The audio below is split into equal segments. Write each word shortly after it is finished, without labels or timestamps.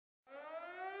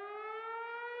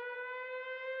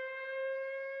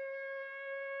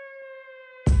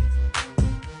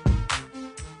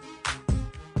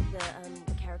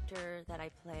character that I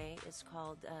play is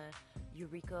called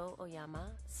Yuriko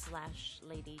Oyama /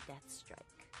 Lady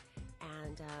Deathstrike,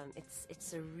 and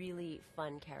it's a really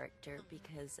fun character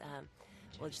because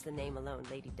well, just the name alone,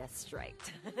 Lady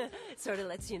Deathstrike, sort of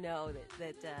lets you know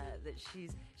that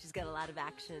she's got a lot of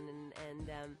action and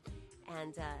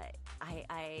I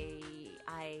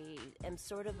am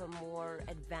sort of a more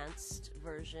advanced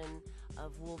version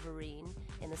of Wolverine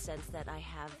in the sense that I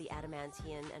have the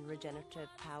adamantian and regenerative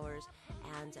powers,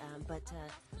 and but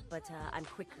I'm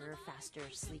quicker, faster,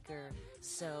 sleeker.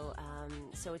 So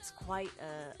it's quite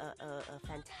a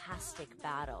fantastic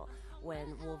battle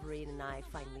when Wolverine and I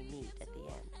finally meet at the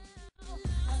end.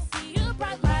 I see a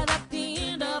bright light at the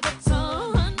end of a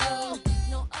tunnel.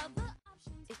 No other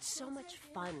option. It's so much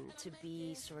fun to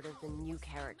be sort of the new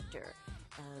character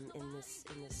in this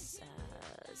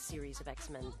series of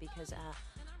X-Men because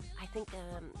I think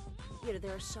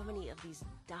there are so many of these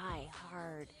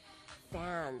die-hard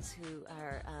fans who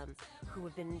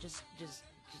have been just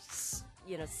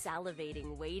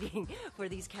salivating, waiting for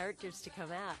these characters to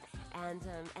come out,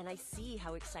 and I see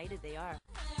how excited they are.